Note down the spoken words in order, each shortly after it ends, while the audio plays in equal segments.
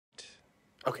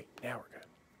Okay, now we're good.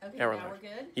 Okay, Now now we're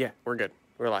good? Yeah, we're good.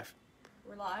 We're live.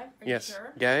 We're live? Are Yes. you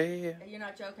sure? Yeah. You're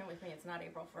not joking with me. It's not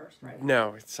April 1st, right?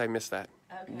 No, I missed that.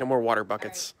 Okay. No more water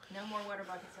buckets. All right. No more water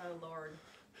buckets. Oh, Lord.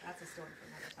 That's a story for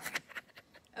another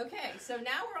time. Okay, so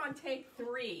now we're on take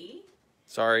 3.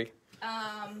 Sorry.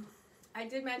 I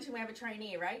did mention we have a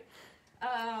trainee, right?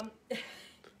 All right,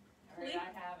 I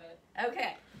have it.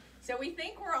 Okay, so we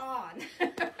think we're on.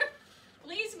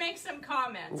 Please make some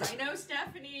comments. I know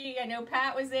Stephanie, I know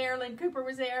Pat was there, Lynn Cooper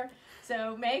was there.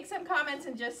 So make some comments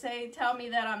and just tell me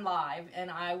that I'm live, and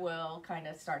I will kind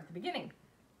of start at the beginning.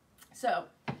 So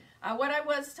what I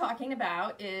was talking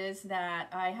about is that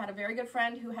I had a very good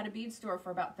friend who had a bead store for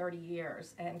about 30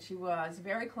 years, and she was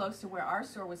very close to where our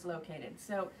store was located.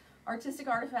 So Artistic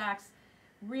Artifacts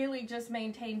really just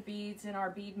maintained beads in our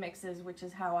bead mixes, which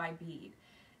is how I bead.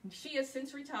 She has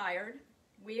since retired.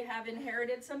 We have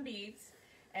inherited some beads,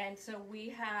 and so we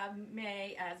have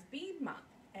May as Bead Month.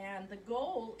 And the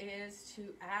goal is to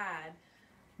add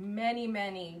many,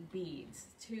 many beads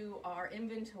to our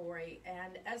inventory,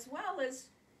 and as well as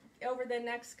over the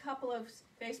next couple of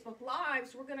Facebook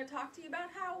Lives, we're going to talk to you about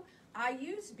how I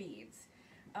use beads.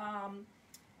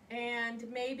 And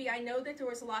maybe, I know that there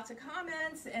was lots of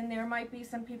comments, and there might be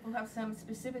some people who have some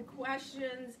specific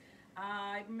questions.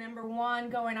 I remember one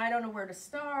going, I don't know where to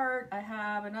start. I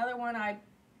have another one, I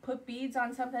put beads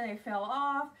on something, they fell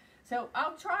off. So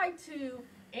I'll try to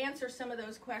answer some of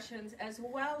those questions, as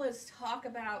well as talk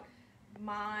about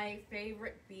my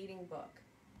favorite beading book.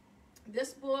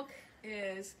 This book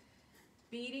is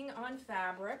Beading on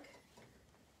Fabric,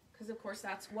 because of course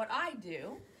that's what I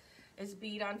do, is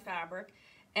bead on fabric.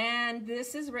 And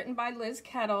this is written by Liz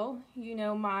Kettle, you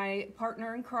know, my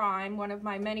partner in crime, one of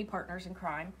my many partners in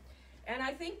crime. And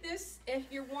I think this,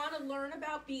 if you want to learn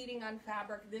about beading on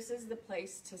fabric, this is the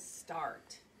place to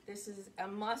start. This is a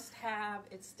must-have.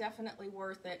 It's definitely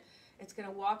worth it. It's going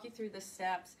to walk you through the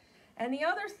steps. And the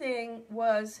other thing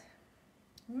was,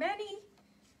 many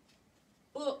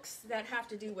books that have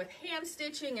to do with hand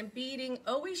stitching and beading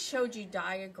always showed you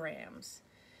diagrams.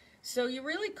 So you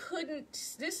really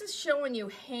couldn't, this is showing you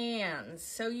hands.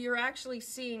 So you're actually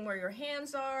seeing where your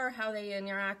hands are, how they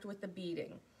interact with the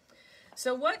beading.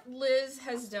 So what Liz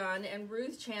has done, and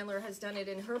Ruth Chandler has done it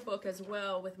in her book as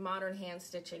well with modern hand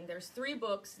stitching, there's 3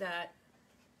 books that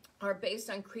are based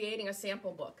on creating a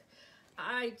sample book.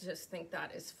 I just think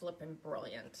that is flippin'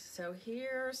 brilliant. So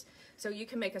so you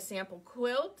can make a sample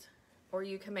quilt, or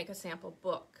you can make a sample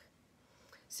book.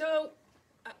 So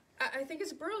I think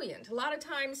it's brilliant. A lot of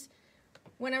times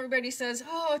when everybody says,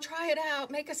 oh, try it out,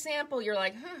 make a sample, you're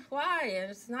like, huh, why?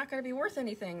 It's not going to be worth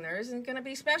anything. There isn't going to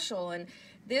be special. And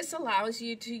this allows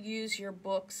you to use your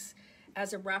books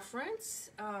as a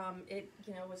reference. It,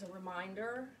 you know, was a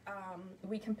reminder.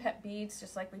 We can pet beads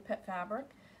just like we pet fabric,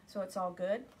 so it's all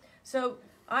good. So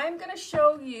I'm going to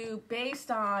show you, based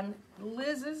on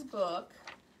Liz's book,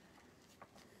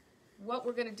 what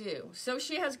we're going to do. So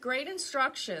she has great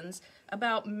instructions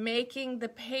about making the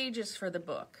pages for the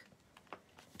book.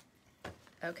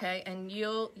 Okay, and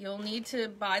you'll need to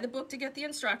buy the book to get the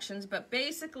instructions, but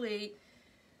basically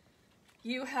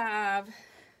you have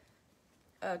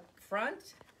a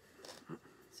front.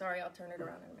 Sorry, I'll turn it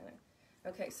around in a minute.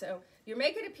 Okay, so you're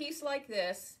making a piece like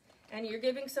this, and you're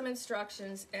giving some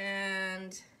instructions,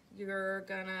 and you're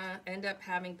gonna end up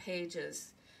having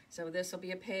pages. So this will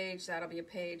be a page, that'll be a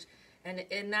page,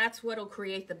 and that's what'll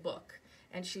create the book.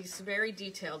 And she's very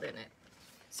detailed in it.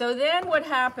 So then what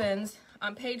happens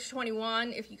on page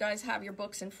 21, if you guys have your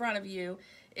books in front of you,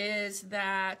 is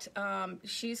that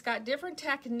she's got different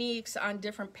techniques on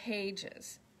different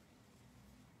pages.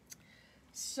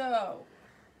 So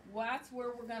that's where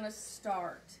we're going to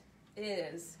start,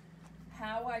 is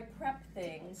how I prep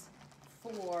things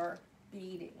for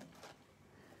beading.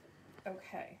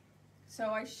 Okay, so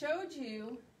I showed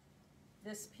you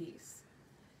this piece.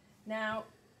 Now,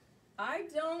 I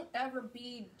don't ever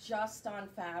bead just on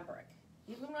fabric.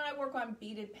 Even when I work on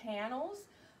beaded panels,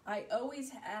 I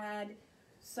always add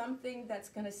something that's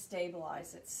going to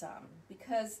stabilize it some,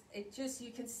 because it just,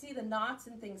 you can see the knots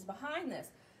and things behind this.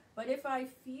 But if I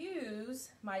fuse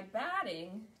my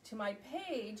batting to my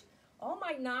page, all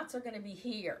my knots are going to be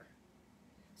here.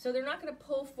 So they're not going to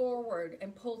pull forward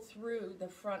and pull through the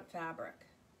front fabric.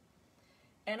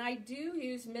 And I do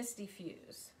use Misty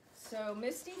Fuse. So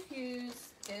Misty Fuse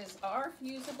is our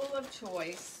fusible of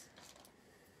choice,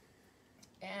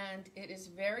 and it is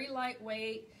very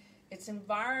lightweight. It's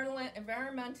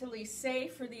environmentally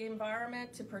safe for the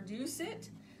environment to produce it.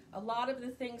 A lot of the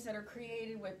things that are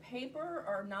created with paper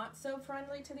are not so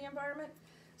friendly to the environment.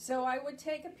 So I would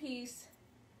take a piece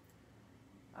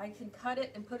I can cut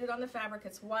it and put it on the fabric.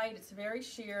 It's white, it's very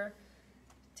sheer.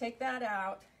 Take that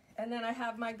out. And then I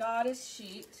have my goddess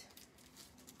sheet,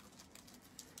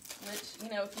 which, you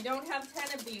know, if you don't have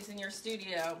 10 of these in your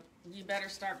studio, you better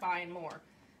start buying more,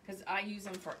 because I use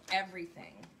them for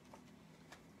everything.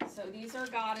 So these are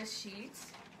goddess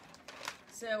sheets.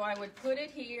 So I would put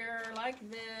it here like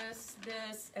this,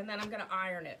 and then I'm going to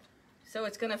iron it. So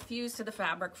it's going to fuse to the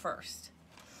fabric first.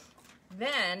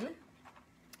 Then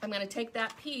I'm going to take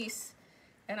that piece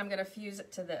and I'm going to fuse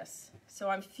it to this. So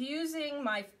I'm fusing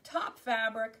my top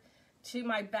fabric to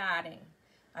my batting.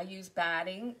 I use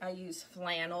batting, I use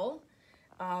flannel,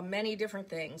 many different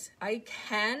things. I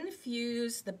can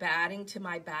fuse the batting to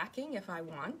my backing if I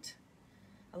want.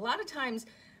 A lot of times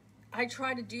I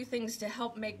try to do things to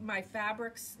help make my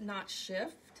fabrics not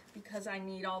shift, because I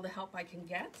need all the help I can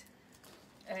get.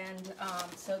 And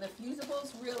so the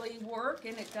fusibles really work,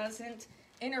 and it doesn't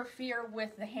interfere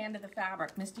with the hand of the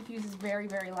fabric. Misty Fuse is very,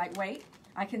 very lightweight.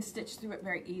 I can stitch through it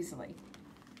very easily.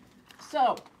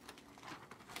 So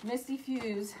Misty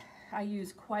Fuse I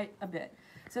use quite a bit.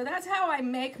 So that's how I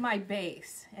make my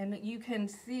base, and you can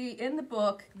see in the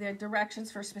book the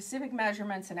directions for specific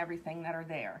measurements and everything that are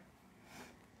there.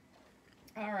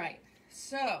 All right,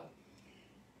 so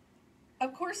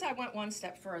of course I went one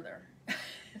step further.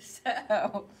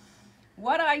 So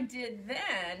what I did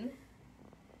then,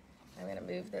 I'm going to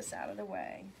move this out of the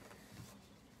way,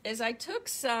 is I took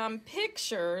some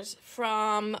pictures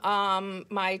from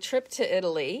my trip to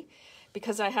Italy,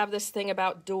 because I have this thing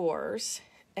about doors,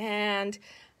 and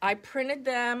I printed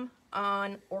them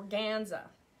on organza.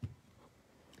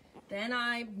 Then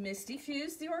I Misty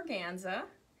Fused the organza,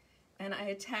 and I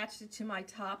attached it to my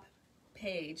top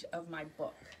page of my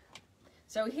book.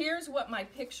 So here's what my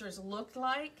pictures looked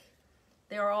like.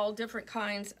 They're all different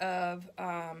kinds of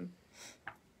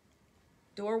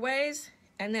doorways,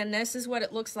 and then this is what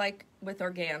it looks like with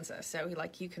organza. So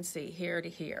like you can see here to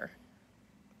here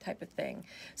type of thing.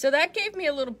 So that gave me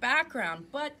a little background,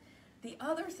 but the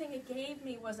other thing it gave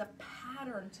me was a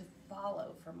pattern to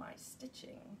follow for my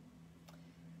stitching.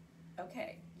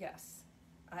 Okay, yes,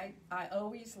 I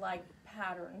always like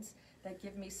patterns that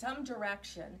give me some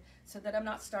direction so that I'm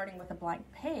not starting with a blank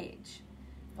page.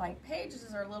 Blank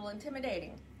pages are a little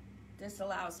intimidating. This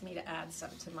allows me to add some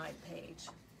to my page.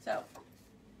 So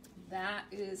that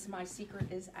is, my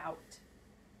secret is out.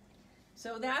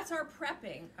 So that's our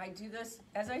prepping. I do this,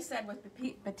 as I said, with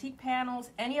batik panels.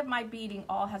 Any of my beading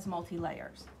all has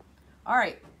multi-layers. All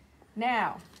right,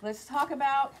 now let's talk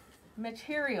about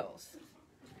materials.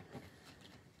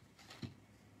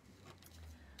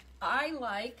 I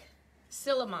like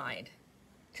silamide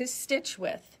to stitch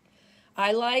with.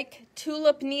 I like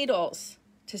tulip needles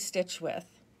to stitch with.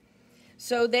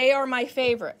 So they are my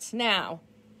favorites. Now,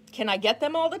 can I get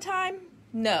them all the time?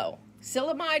 No.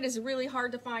 Silamide is really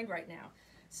hard to find right now.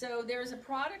 So there's a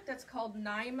product that's called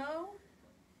Nymo.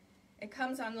 It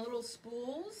comes on little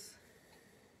spools,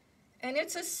 and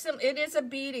it is a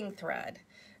beading thread.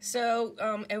 So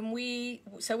we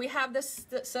have this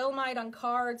silamide on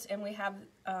cards, and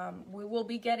we will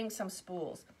be getting some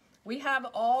spools. We have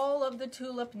all of the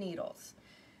tulip needles.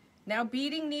 Now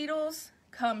beading needles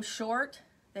come short,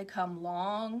 they come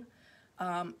long.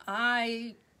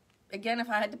 Again, if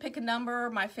I had to pick a number,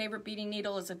 my favorite beading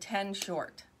needle is a 10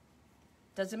 short.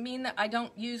 Doesn't mean that I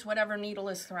don't use whatever needle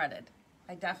is threaded.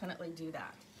 I definitely do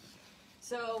that.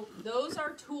 So those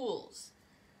are tools.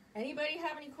 Anybody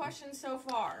have any questions so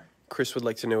far? Chris would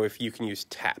like to know if you can use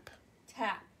tap.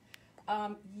 Tap.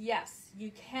 Yes,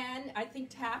 you can. I think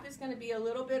tap is going to be a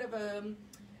little bit of a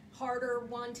harder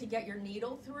one to get your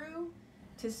needle through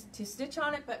to stitch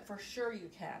on it, but for sure you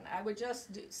can. I would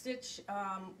just stitch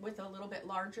with a little bit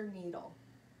larger needle.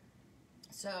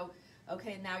 So,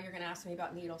 okay, now you're going to ask me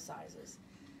about needle sizes.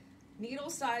 Needle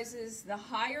sizes, the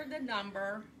higher the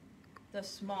number, the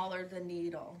smaller the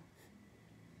needle.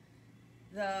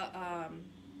 The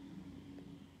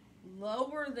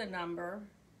lower the number,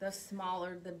 the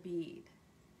smaller the bead.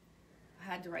 I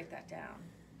had to write that down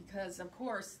because, of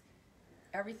course,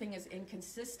 everything is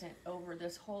inconsistent over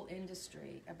this whole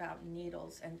industry about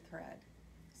needles and thread.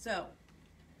 So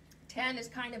 10 is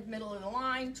kind of middle of the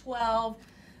line, 12,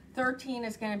 13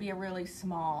 is going to be a really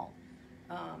small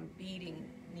beading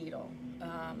needle.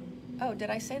 Oh, did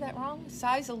I say that wrong?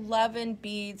 Size 11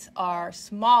 beads are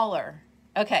smaller.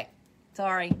 Okay,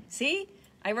 sorry. See?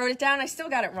 I wrote it down, I still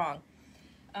got it wrong.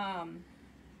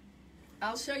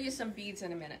 I'll show you some beads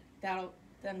in a minute.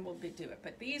 Then we'll do it.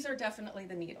 But these are definitely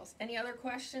the needles. Any other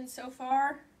questions so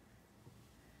far?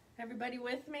 Everybody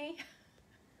with me?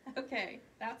 Okay,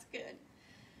 that's good.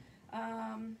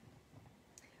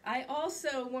 I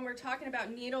also, when we're talking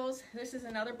about needles, this is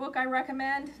another book I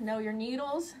recommend, Know Your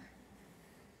Needles,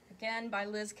 again by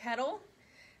Liz Kettle.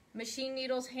 Machine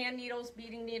needles, hand needles,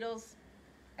 beading needles,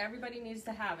 everybody needs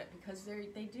to have it because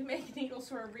they do make needles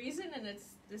for a reason, and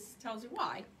this tells you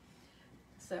why.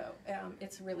 So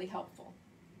it's really helpful.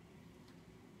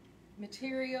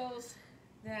 Materials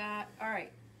that, all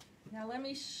right, now let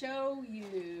me show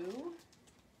you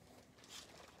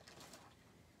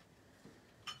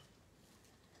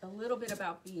a little bit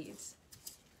about beads.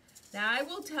 Now I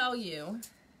will tell you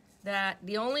that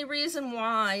the only reason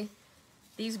why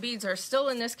these beads are still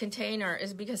in this container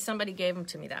is because somebody gave them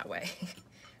to me that way.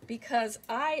 Because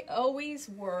I always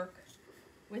work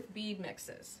with bead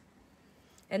mixes.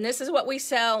 And this is what we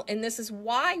sell, and this is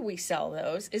why we sell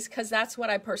those, is because that's what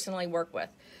I personally work with.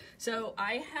 So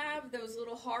I have those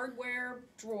little hardware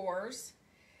drawers,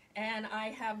 and I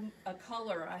have a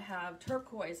color. I have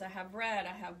turquoise, I have red,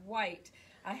 I have white,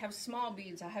 I have small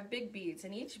beads, I have big beads,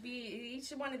 and each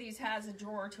one of these has a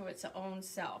drawer to its own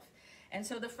self. And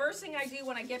so the first thing I do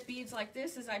when I get beads like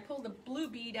this is I pull the blue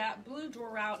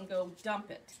drawer out and go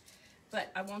dump it. But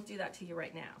I won't do that to you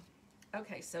right now.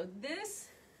 Okay, so this,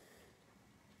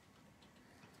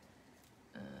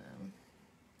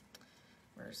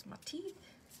 where's my teeth?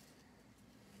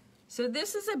 So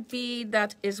this is a bead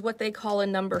that is what they call a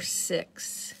number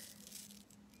 6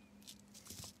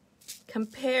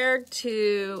 compared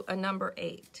to a number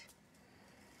 8.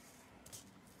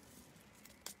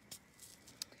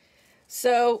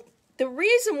 So the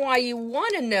reason why you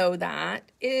want to know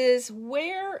that is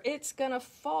where it's going to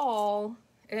fall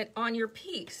on your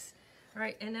piece. All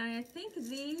right, and I think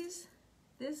this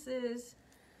is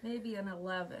maybe an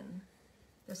 11.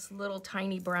 This little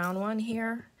tiny brown one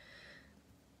here.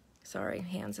 Sorry,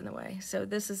 hand's in the way. So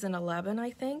this is an 11,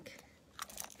 I think.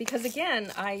 Because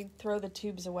again, I throw the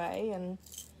tubes away and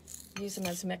use them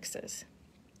as mixes.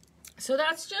 So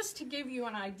that's just to give you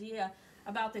an idea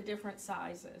about the different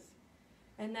sizes.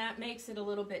 And that makes it a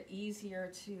little bit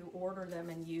easier to order them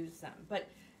and use them. But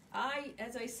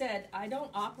as I said, I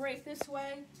don't operate this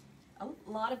way. A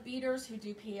lot of beaders who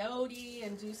do peyote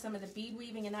and do some of the bead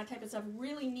weaving and that type of stuff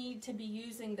really need to be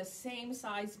using the same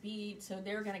size bead, so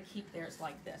they're going to keep theirs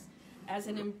like this. As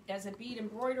a bead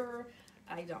embroiderer,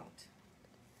 I don't.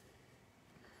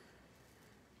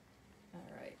 All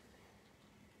right.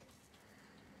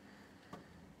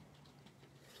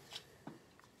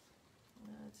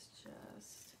 Let's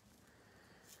just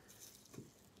do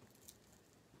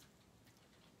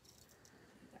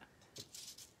that.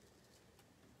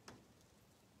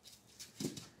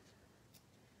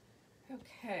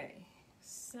 Okay,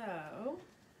 so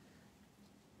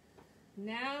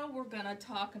now we're going to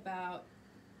talk about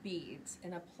beads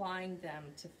and applying them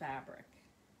to fabric.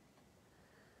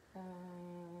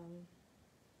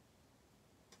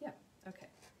 Yeah, okay.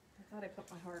 I thought I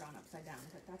put my heart on upside down,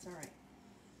 but that's all right.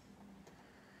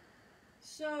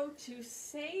 So to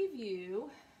save you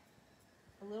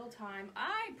a little time,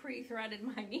 I pre-threaded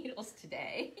my needles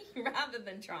today rather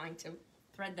than trying to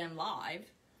thread them live.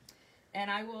 And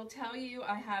I will tell you,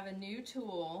 I have a new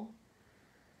tool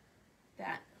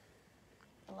that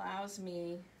allows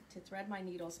me to thread my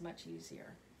needles much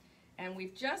easier. And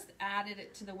we've just added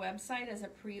it to the website as a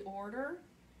pre-order.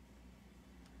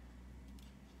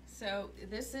 So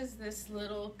this is this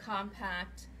little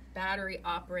compact battery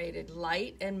operated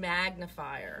light and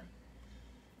magnifier.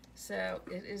 So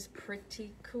it is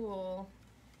pretty cool.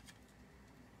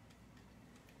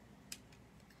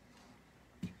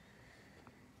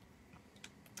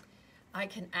 I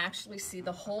can actually see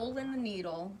the hole in the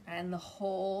needle and the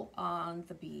hole on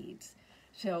the beads.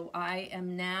 So I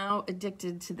am now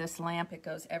addicted to this lamp. It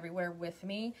goes everywhere with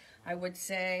me. I would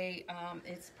say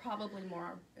it's probably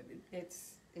more,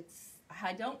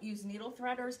 I don't use needle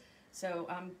threaders, so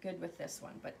I'm good with this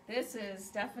one. But this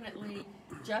is definitely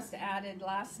just added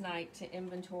last night to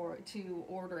inventory, to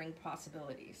ordering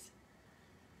possibilities.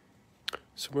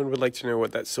 Someone would like to know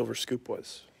what that silver scoop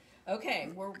was. Okay,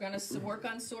 we're going to work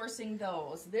on sourcing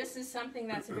those. This is something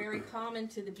that's very common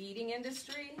to the beading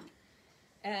industry,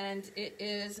 and it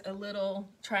is a little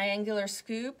triangular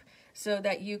scoop so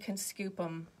that you can scoop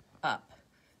them up.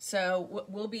 So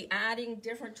we'll be adding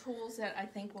different tools that I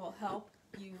think will help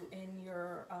you in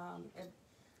your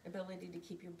ability to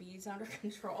keep your beads under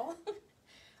control.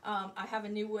 I have a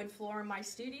new wood floor in my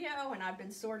studio, and I've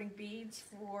been sorting beads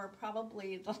for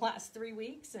probably the last 3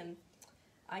 weeks, and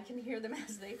I can hear them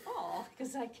as they fall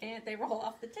because they roll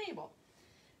off the table.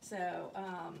 So,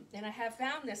 and I have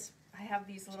found this, I have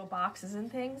these little boxes and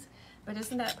things, but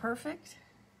isn't that perfect?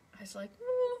 I was like,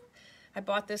 ooh. I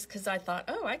bought this because I thought,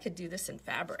 oh, I could do this in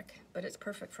fabric, but it's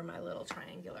perfect for my little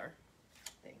triangular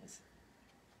thing. settings.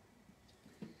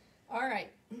 All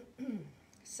right,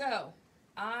 so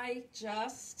I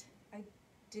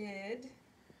did,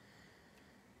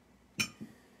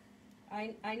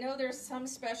 I know there's some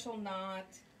special knot,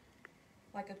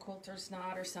 like a quilter's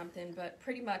knot or something, but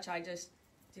pretty much I just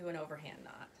do an overhand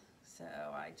knot. So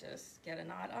I just get a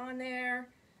knot on there.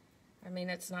 I mean,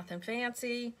 it's nothing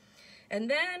fancy. And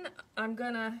then I'm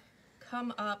gonna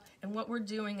come up, and what we're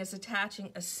doing is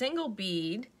attaching a single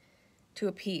bead to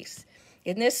a piece.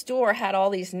 And this store had all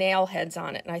these nail heads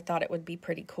on it, and I thought it would be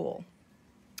pretty cool.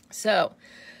 So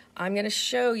I'm gonna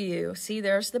show you, see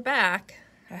there's the back,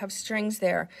 I have strings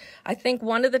there. I think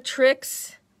one of the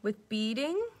tricks with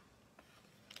beading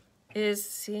is,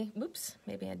 see, whoops,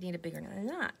 maybe I need a bigger knot than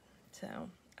that. So,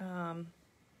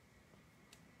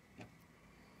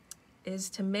 is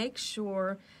to make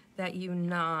sure that you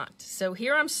knot. So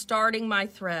here I'm starting my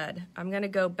thread. I'm gonna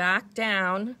go back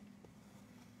down.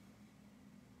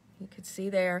 You can see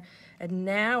there, and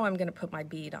now I'm gonna put my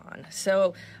bead on.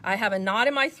 So I have a knot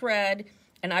in my thread,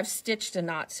 and I've stitched a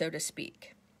knot, so to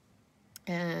speak.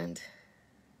 And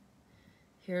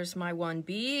here's my one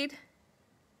bead,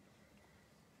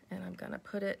 and I'm gonna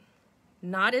put it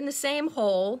not in the same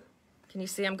hole. Can you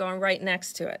see I'm going right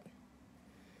next to it?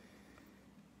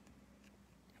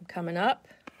 I'm coming up.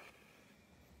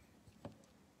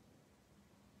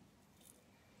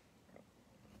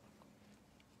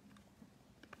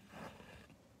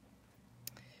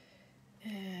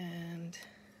 And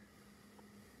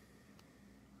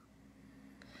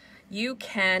you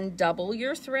can double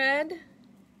your thread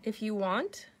if you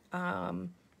want.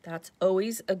 That's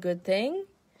always a good thing.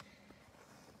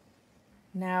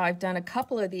 Now I've done a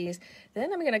couple of these.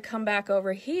 Then I'm going to come back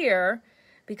over here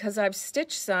because I've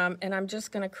stitched some, and I'm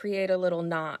just going to create a little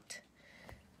knot.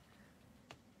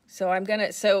 So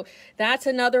so that's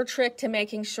another trick to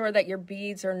making sure that your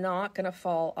beads are not going to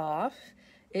fall off,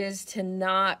 is to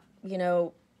not, you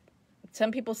know,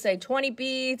 some people say 20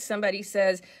 beads, somebody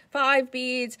says 5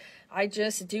 beads. I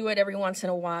just do it every once in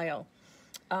a while.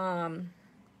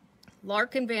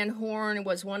 Larkin Van Horn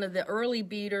was one of the early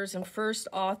beaders and first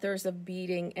authors of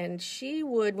beading, and she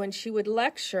would, when she would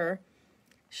lecture,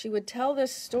 she would tell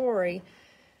this story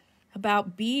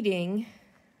about beading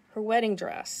her wedding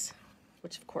dress,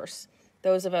 which of course,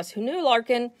 those of us who knew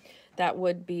Larkin, that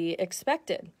would be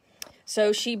expected.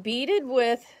 So she beaded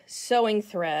with sewing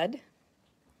thread,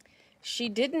 she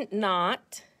didn't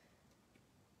knot,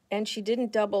 and she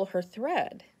didn't double her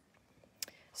thread.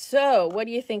 So what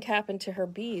do you think happened to her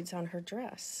beads on her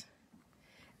dress?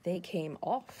 They came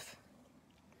off.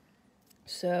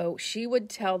 So she would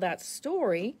tell that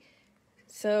story,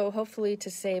 so hopefully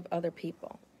to save other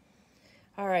people.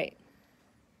 All right.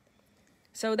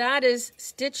 So that is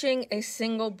stitching a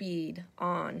single bead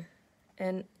on.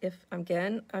 And if,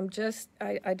 again,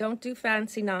 I don't do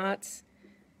fancy knots.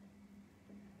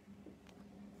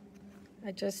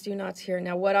 I just do knots here.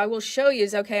 Now what I will show you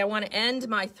is, okay, I want to end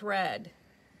my thread.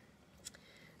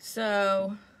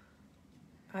 So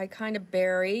I kind of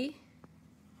bury,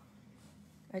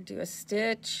 I do a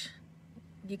stitch.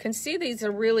 You can see these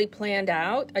are really planned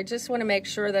out. I just want to make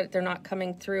sure that they're not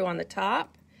coming through on the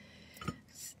top.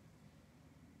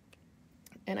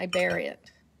 And I bury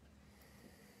it.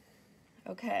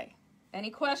 Okay,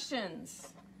 any questions?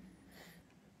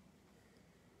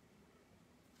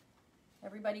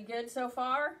 Everybody good so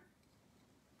far?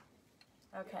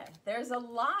 Okay, there's a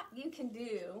lot you can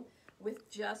do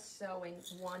with just sewing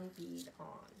one bead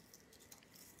on.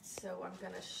 So I'm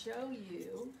going to show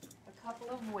you a couple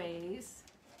of ways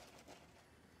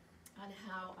on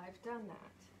how I've done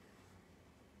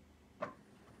that.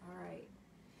 All right.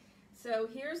 So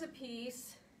here's a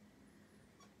piece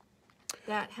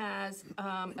that has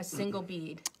a single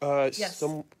bead. Yes.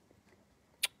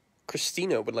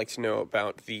 Christina would like to know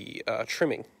about the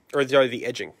trimming, or the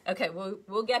edging. Okay,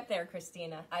 we'll get there,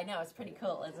 Christina. I know, it's pretty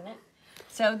cool, isn't it?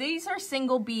 So these are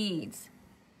single beads.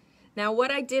 Now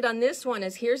what I did on this one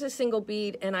is, here's a single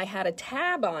bead and I had a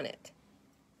tab on it.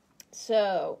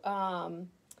 So,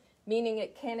 meaning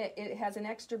it has an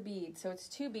extra bead, so it's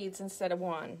 2 beads instead of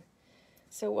 1.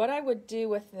 So what I would do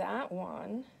with that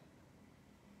one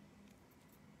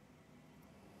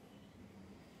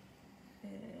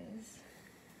is,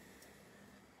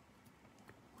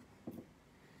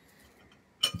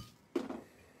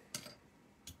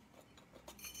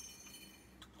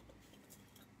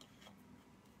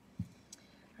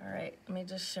 all right, let me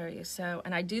just show you. So,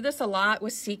 and I do this a lot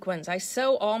with sequins. I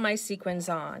sew all my sequins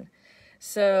on.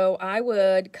 So I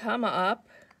would come up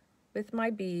with my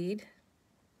bead.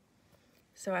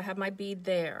 So I have my bead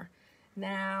there.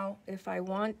 Now, if I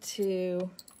want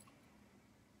to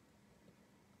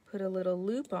put a little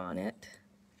loop on it.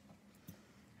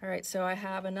 All right, so I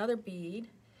have another bead.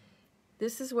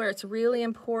 This is where it's really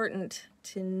important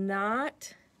to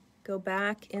not go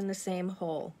back in the same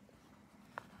hole.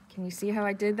 Can you see how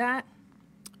I did that?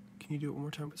 Can you do it one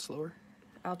more time but slower?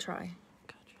 I'll try.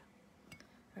 Gotcha.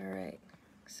 All right,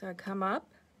 so I come up.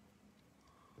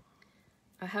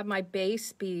 I have my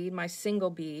base bead, my single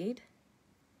bead.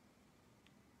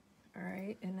 All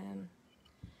right, and then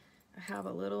I have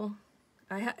a little,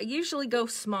 I usually go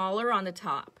smaller on the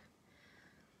top.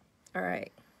 All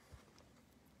right.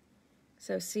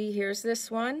 So see, here's this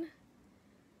one.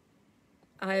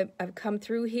 I've come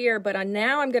through here, but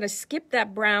now I'm going to skip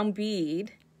that brown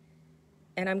bead,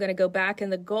 and I'm going to go back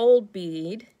in the gold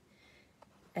bead,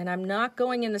 and I'm not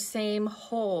going in the same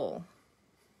hole.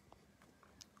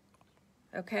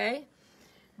 Okay?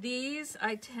 These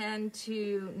I tend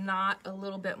to knot a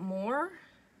little bit more.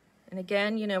 And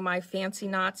again, you know, my fancy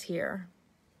knots here.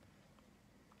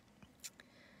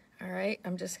 All right,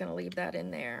 I'm just going to leave that in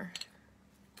there.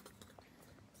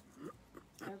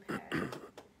 Okay.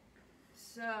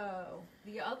 So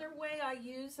the other way I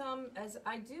use them, as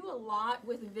I do a lot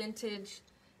with vintage,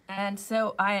 and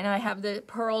so I have the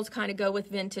pearls kind of go with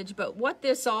vintage, but what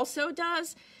this also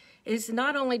does is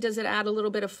not only does it add a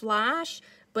little bit of flash,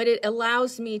 but it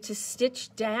allows me to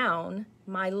stitch down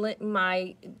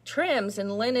my trims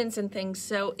and linens and things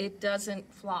so it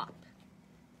doesn't flop.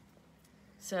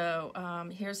 So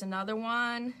here's another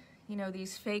one. You know,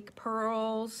 these fake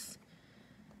pearls.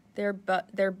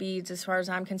 They're beads as far as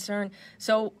I'm concerned.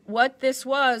 So what this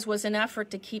was an effort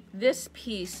to keep this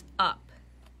piece up.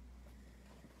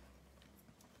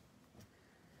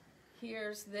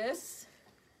 Here's this.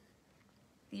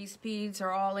 These beads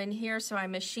are all in here, so I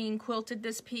machine quilted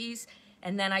this piece,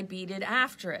 and then I beaded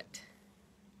after it.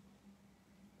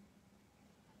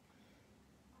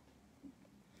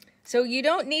 So you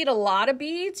don't need a lot of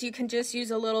beads. You can just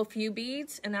use a few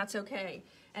beads, and that's okay.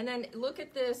 And then look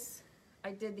at this.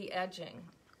 I did the edging.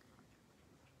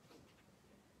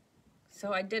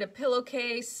 So I did a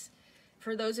pillowcase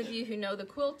for those of you who know the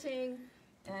quilting,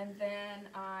 and then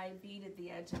I beaded the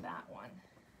edge of that one.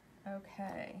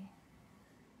 Okay.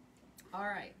 All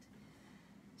right.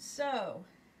 So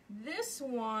this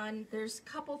one, there's a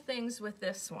couple things with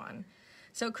this one.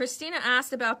 So Christina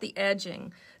asked about the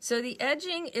edging. So the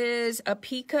edging is a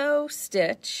picot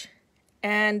stitch,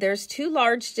 and there's 2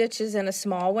 large stitches and a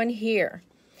small one here.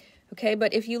 Okay,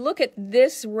 but if you look at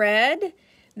this red,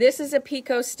 this is a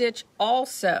picot stitch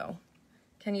also.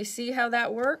 Can you see how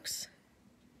that works?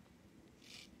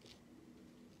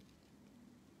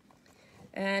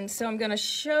 And so I'm going to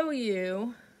show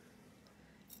you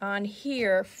on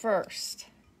here first.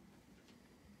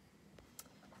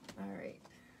 All right.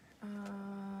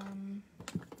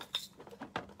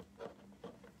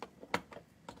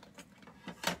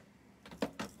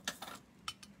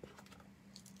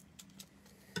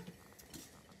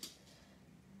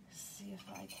 See if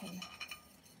I can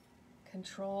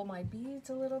control my beads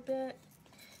a little bit.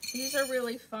 These are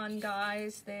really fun,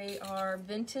 guys. They are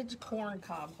vintage corn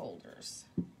cob holders.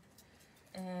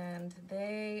 And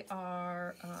they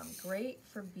are great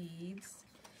for beads.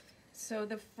 So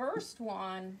the first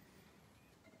one,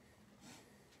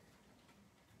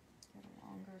 get a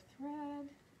longer thread.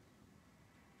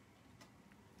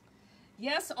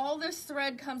 Yes, all this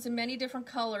thread comes in many different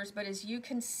colors, but as you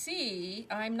can see,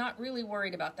 I'm not really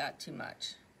worried about that too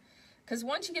much. Because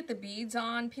once you get the beads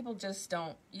on, people just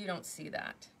you don't see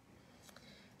that.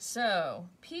 So,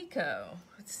 picot,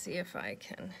 let's see if I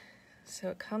can. So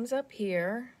it comes up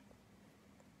here.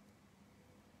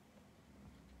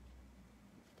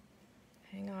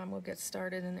 Hang on, we'll get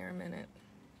started in there in a minute.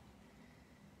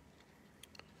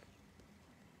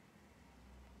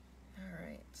 All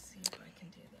right, let's see if I can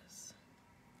do this.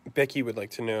 Becky would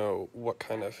like to know what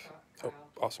kind of... Oh,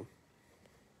 awesome.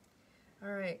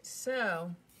 All right,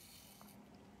 so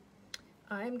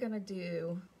I'm going to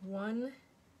do 1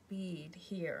 bead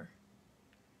here.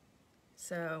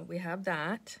 So we have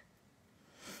that.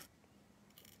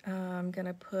 I'm going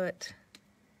to put,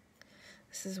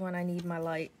 this is when I need my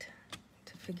light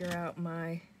to figure out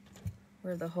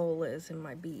where the hole is in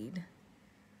my bead,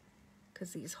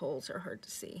 because these holes are hard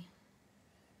to see.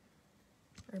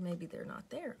 Or maybe they're not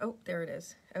there. Oh, there it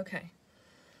is. Okay.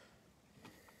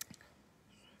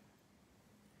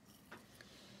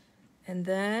 And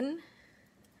then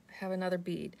I have another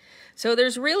bead. So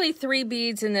there's really 3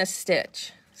 beads in this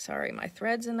stitch. Sorry, my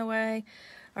thread's in the way.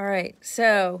 All right,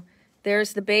 so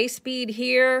there's the base bead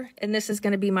here, and this is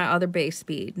going to be my other base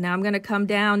bead. Now I'm going to come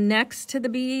down next to the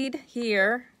bead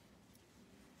here,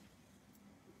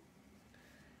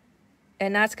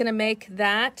 and that's going to make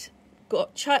that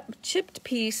chipped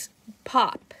piece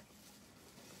pop.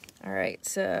 All right,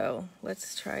 so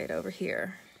let's try it over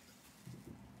here.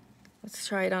 Let's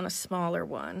try it on a smaller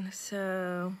one.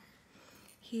 So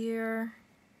here,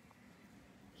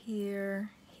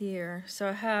 here, here. So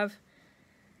I have,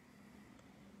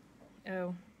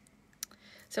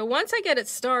 so once I get it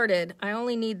started, I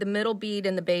only need the middle bead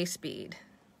and the base bead.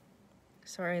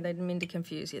 Sorry, I didn't mean to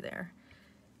confuse you there.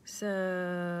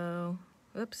 So,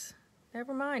 oops,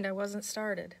 never mind, I wasn't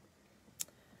started.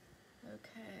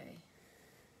 Okay.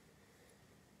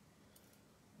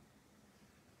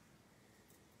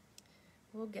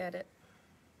 We'll get it.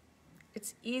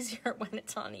 It's easier when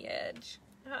it's on the edge,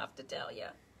 I have to tell you.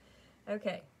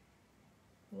 Okay,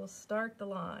 we'll start the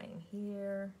line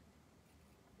here,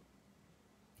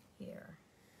 here.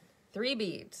 3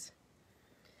 beads.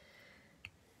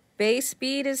 Base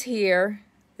bead is here.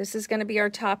 This is going to be our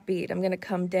top bead. I'm going to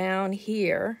come down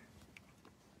here.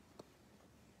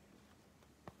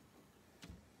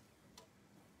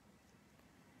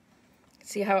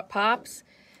 See how it pops?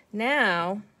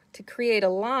 Now, to create a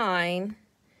line,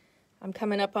 I'm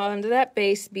coming up onto that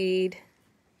base bead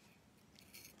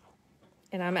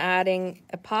and I'm adding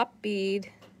a pop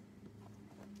bead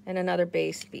and another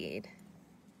base bead.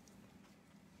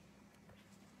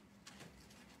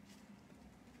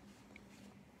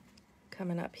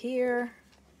 Coming up here.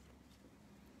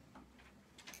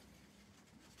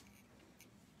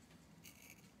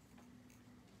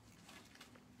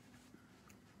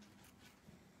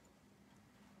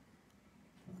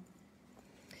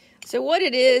 So what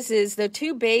it is the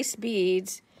 2 base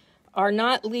beads are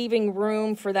not leaving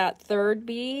room for that 3rd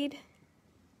bead,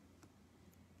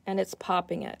 and it's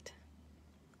popping it.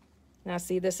 Now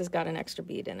see, this has got an extra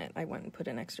bead in it. I went and put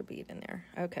an extra bead in there.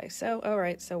 Okay, so, all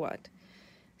right, so what?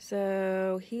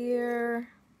 So here,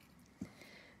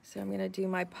 so I'm gonna do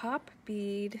my pop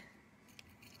bead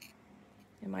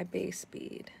and my base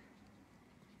bead.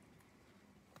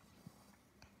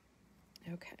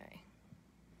 Okay.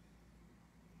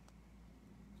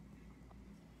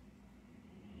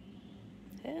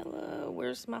 Hello,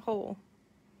 where's my hole?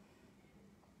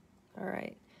 All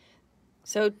right.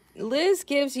 So Liz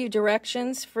gives you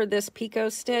directions for this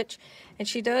picot stitch, and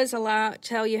she does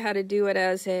tell you how to do it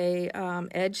as a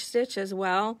edge stitch as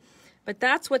well. But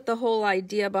that's what the whole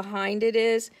idea behind it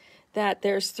is, that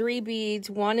there's 3 beads,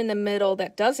 one in the middle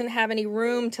that doesn't have any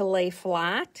room to lay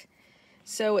flat,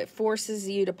 so it forces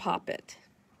you to pop it.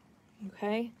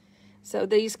 Okay, so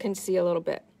these can see a little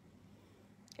bit.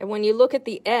 And when you look at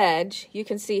the edge, you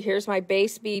can see here's my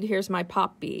base bead, here's my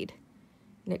pop bead,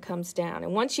 and it comes down.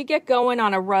 And once you get going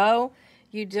on a row,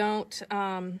 you don't,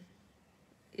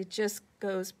 it just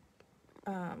goes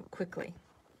quickly.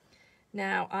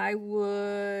 Now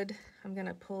I'm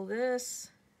gonna pull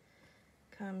this,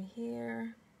 come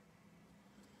here.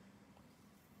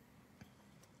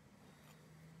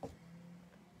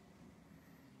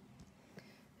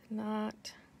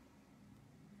 Not.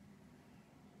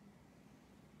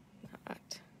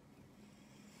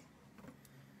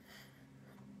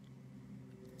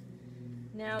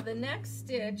 Now the next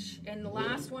stitch, and the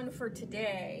last one for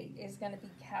today, is going to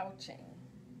be couching.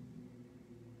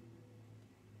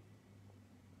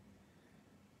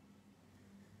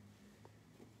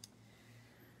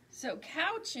 So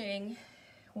couching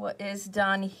what is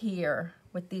done here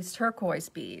with these turquoise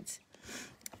beads.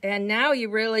 And now you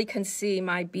really can see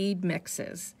my bead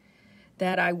mixes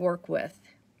that I work with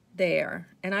there.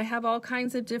 And I have all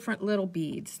kinds of different little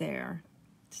beads there.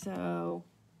 So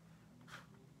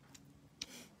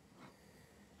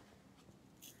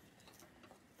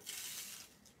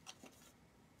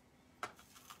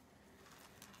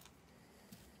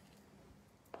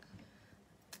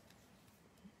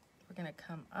we're going to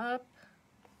come up,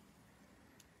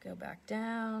 go back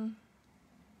down.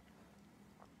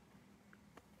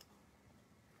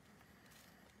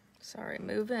 Sorry,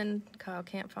 moving. Kyle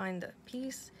can't find the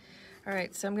piece. All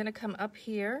right, so I'm going to come up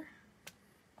here,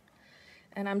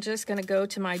 and I'm just going to go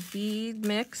to my bead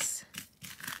mix,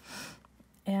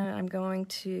 and I'm going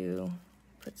to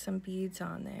put some beads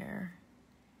on there.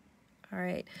 All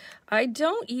right, I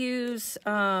don't use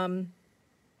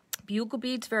bugle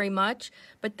beads very much,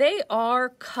 but they are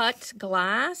cut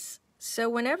glass, so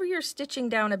whenever you're stitching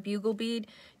down a bugle bead,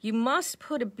 you must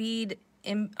put a bead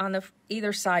in on the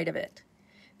either side of it.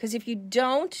 Because if you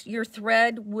don't, your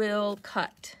thread will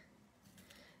cut.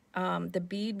 The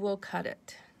bead will cut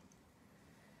it.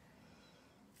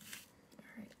 All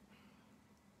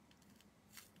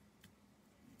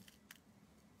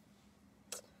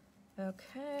right.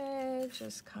 Okay,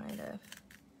 just kind of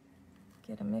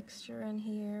get a mixture in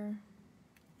here.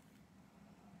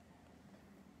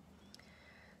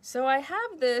 So I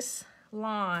have this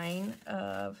line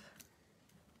of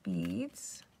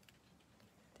beads.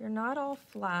 They're not all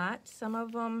flat. Some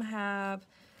of them have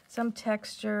some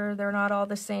texture. They're not all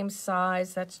the same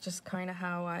size. That's just kind of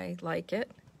how I like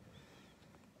it.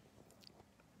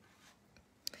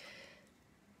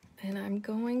 And I'm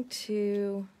going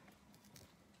to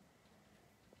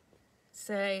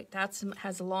say that's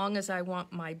as long as I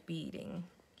want my beading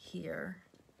here.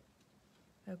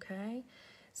 Okay,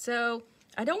 so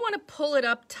I don't want to pull it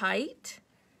up tight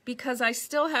because I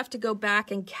still have to go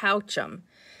back and couch them.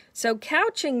 So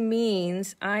couching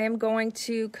means I am going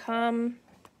to come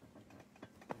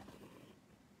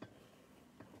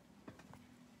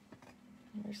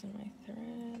where's my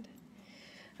thread?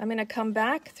 I'm going to come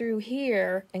back through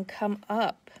here and come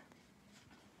up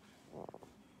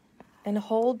and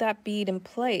hold that bead in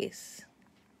place.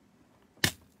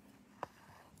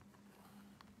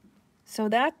 So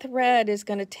that thread is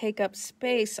going to take up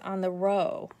space on the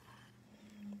row.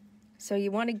 So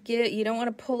you want to you don't want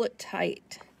to pull it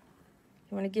tight.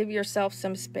 You want to give yourself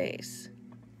some space.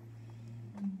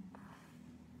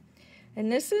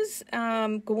 And this is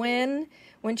Gwen,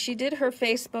 when she did her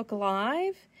Facebook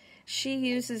Live, she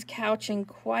uses couching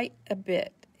quite a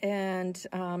bit, and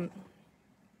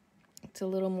it's a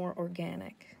little more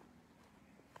organic.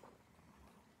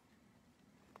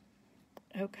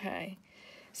 Okay,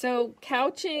 so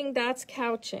couching, that's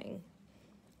couching.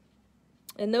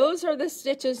 And those are the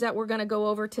stitches that we're going to go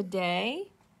over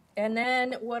today. And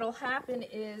then what'll happen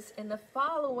is in the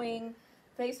following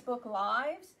Facebook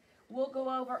Lives, we'll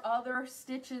go over other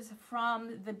stitches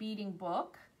from the beading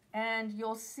book, and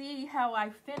you'll see how I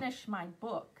finish my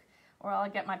book, or I'll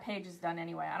get my pages done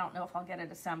anyway. I don't know if I'll get it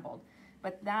assembled,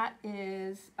 but that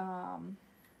is how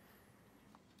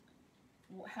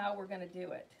we're going to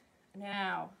do it.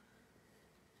 Now,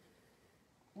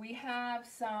 we have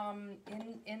some,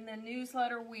 in the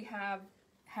newsletter we have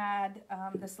had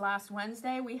this last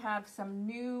Wednesday, we have some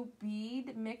new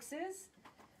bead mixes.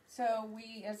 So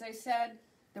we, as I said,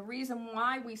 the reason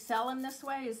why we sell them this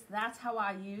way is that's how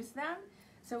I use them.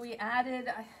 So we added,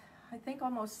 I think,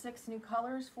 almost 6 new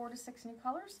colors, 4 to 6 new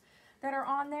colors that are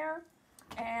on there.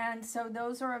 And so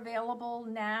those are available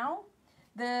now.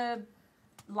 The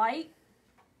light,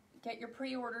 get your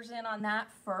pre-orders in on that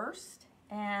first.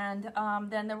 And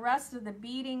then the rest of the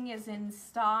beading is in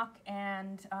stock,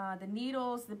 and the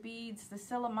needles, the beads, the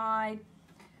silamide.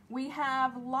 We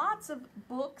have lots of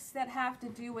books that have to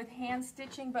do with hand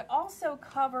stitching, but also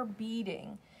cover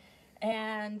beading.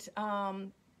 And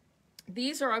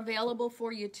these are available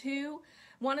for you too.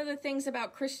 One of the things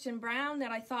about Christian Brown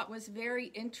that I thought was very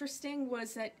interesting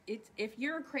was that if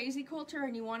you're a crazy quilter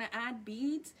and you want to add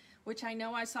beads, which I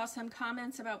know I saw some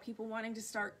comments about people wanting to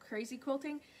start crazy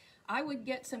quilting, I would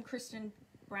get some Christian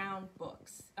Brown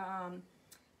books.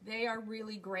 They are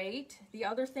really great. The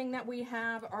other thing that we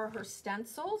have are her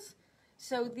stencils.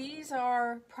 So these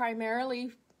are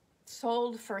primarily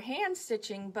sold for hand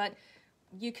stitching, but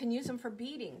you can use them for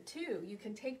beading too. You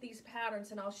can take these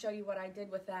patterns, and I'll show you what I did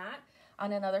with that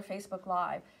on another Facebook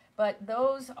Live. But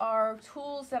those are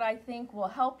tools that I think will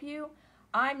help you.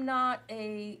 I'm not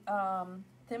a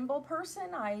thimble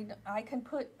person. I can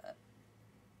put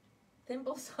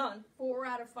thimbles on 4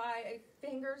 out of 5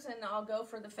 fingers, and I'll go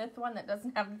for the 5th one that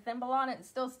doesn't have the thimble on it and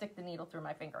still stick the needle through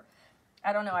my finger.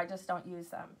 I don't know, I just don't use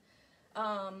them.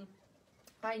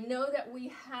 I know that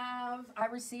I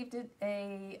received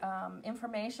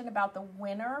information about the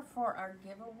winner for our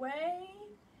giveaway,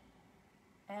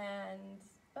 and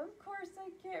of course I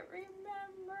can't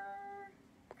remember.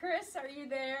 Chris, are you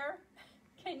there?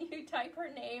 Can you type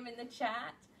her name in the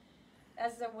chat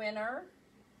as the winner?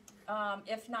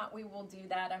 If not, we will do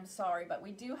that. I'm sorry, but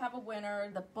we do have a winner.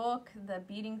 The book, the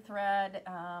beading thread,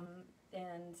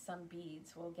 and some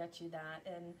beads. We'll get you that.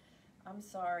 And I'm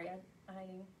sorry,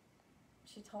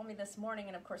 she told me this morning,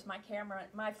 and of course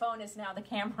my phone is now the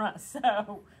camera,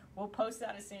 so we'll post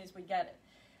that as soon as we get it.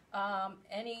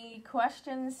 Any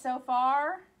questions so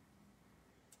far?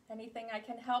 Anything I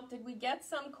can help? Did we get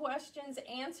some questions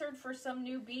answered for some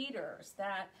new beaders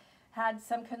that had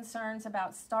some concerns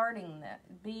about starting the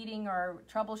beading or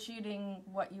troubleshooting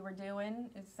what you were doing?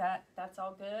 That's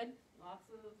all good? Lots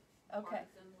of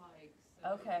hearts and likes.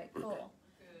 So okay, cool.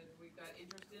 Good. We've got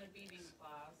interest in a beading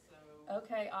class, so.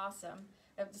 Okay, awesome.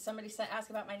 Did somebody ask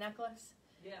about my necklace?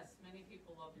 Yes, many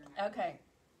people love your necklace. Okay.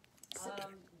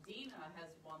 Dina has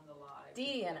won the live.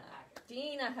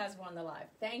 Dina has won the live.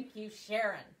 Thank you,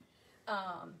 Sharon.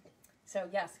 So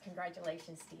yes,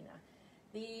 congratulations, Dina.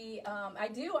 I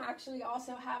do actually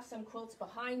also have some quilts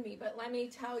behind me, but let me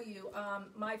tell you,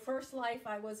 my first life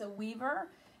I was a weaver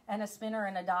and a spinner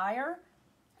and a dyer,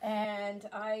 And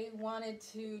I wanted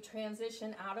to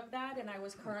transition out of that, and I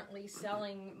was currently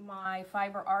selling my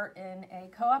fiber art in a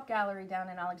co-op gallery down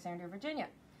in Alexandria, Virginia.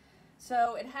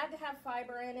 So it had to have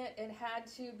fiber in it. It had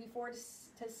to, before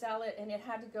to sell it, and it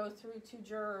had to go through 2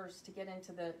 jurors to get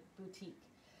into the boutique.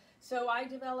 So I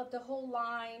developed a whole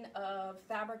line of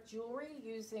fabric jewelry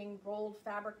using rolled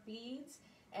fabric beads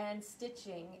and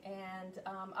stitching. And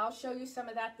I'll show you some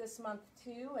of that this month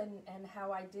too, and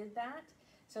how I did that.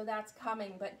 So that's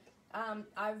coming. But I'm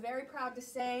very proud to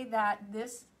say that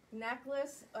this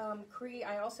necklace,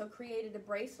 I also created a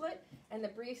bracelet, and the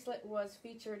bracelet was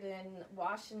featured in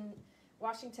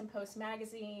Washington Post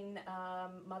magazine,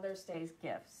 Mother's Day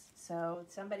gifts. So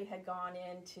somebody had gone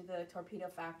into the torpedo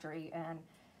factory and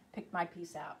picked my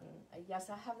piece out, and yes,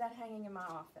 I have that hanging in my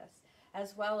office,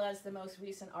 as well as the most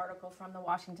recent article from the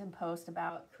Washington Post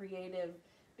about creative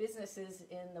businesses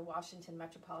in the Washington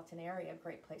metropolitan area,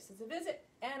 great places to visit,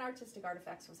 and Artistic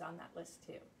Artifacts was on that list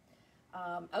too.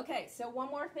 Okay, so one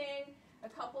more thing, I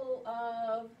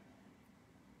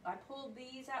pulled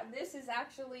these out. This is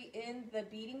actually in the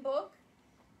beading book.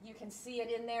 You can see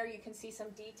it in there, you can see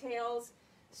some details.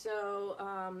 So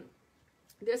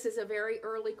this is a very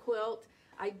early quilt.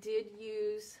 I did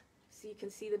use, so you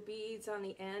can see the beads on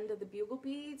the end of the bugle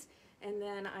beads, and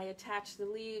then I attached the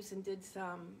leaves and did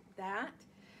some that.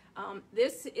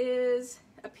 This is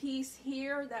a piece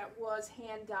here that was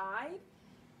hand dyed,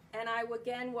 and I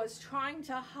again was trying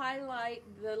to highlight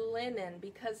the linen,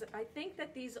 because I think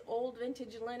that these old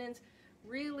vintage linens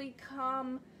really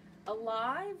come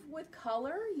alive with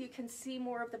color. You can see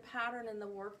more of the pattern and the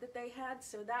work that they had,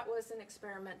 so that was an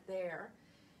experiment there.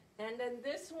 And then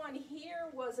this one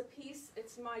here was a piece,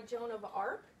 it's my Joan of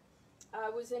Arc. I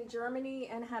was in Germany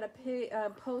and had a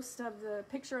post of the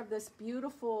picture of this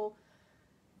beautiful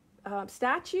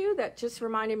statue that just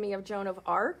reminded me of Joan of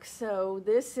Arc. So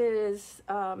this is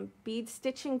bead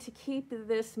stitching to keep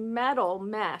this metal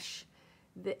mesh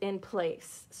in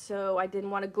place. So I didn't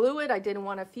want to glue it, I didn't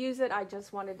want to fuse it, I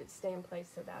just wanted it to stay in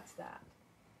place, so that's that.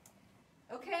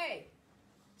 Okay,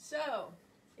 so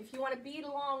if you want to bead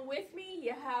along with me,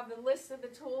 you have the list of the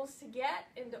tools to get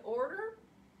into order.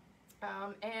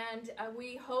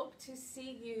 We hope to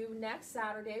see you next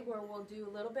Saturday, where we'll do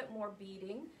a little bit more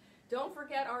beading. Don't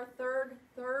forget our third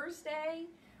Thursday.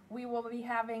 We will be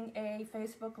having a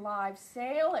Facebook Live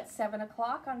sale at 7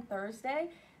 o'clock on Thursday,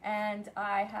 and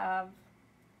I have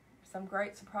some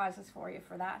great surprises for you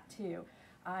for that too.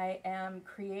 I am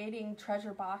creating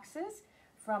treasure boxes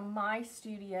from my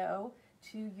studio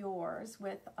to yours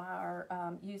with our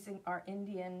using our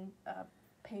Indian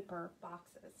paper boxes.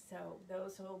 So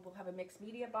those we'll have a mixed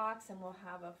media box, and we'll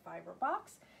have a fiber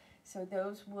box. So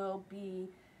those will be,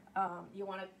 you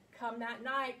want to come that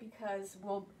night, because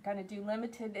we're going to do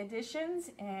limited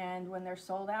editions, and when they're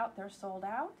sold out, they're sold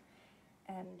out.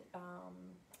 And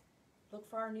look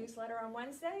for our newsletter on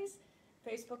Wednesdays,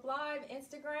 Facebook Live,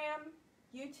 Instagram,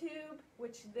 YouTube,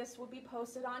 which this will be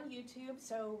posted on YouTube,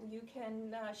 so you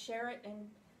can share it and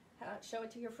show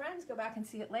it to your friends, go back and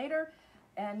see it later,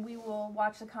 and we will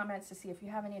watch the comments to see if you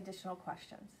have any additional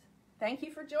questions. Thank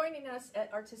you for joining us at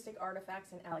Artistic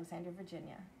Artifacts in Alexandria,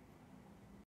 Virginia.